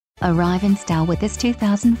Arrive in style with this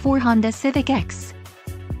 2004 Honda Civic X.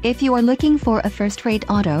 If you are looking for a first-rate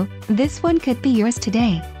auto, this one could be yours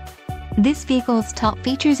today. This vehicle's top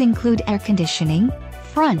features include air conditioning,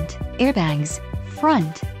 front airbags,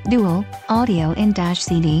 front dual audio in-dash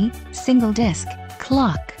CD, single disc,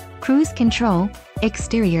 clock, cruise control,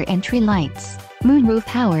 exterior entry lights, moonroof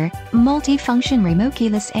power, multi-function remote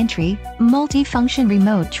keyless entry, multi-function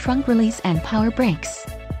remote trunk release and power brakes.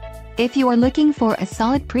 If you are looking for a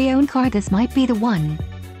solid pre-owned car, this might be the one.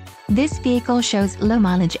 This vehicle shows low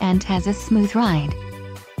mileage and has a smooth ride.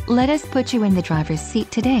 Let us put you in the driver's seat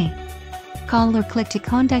today. Call or click to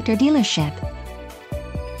contact our dealership.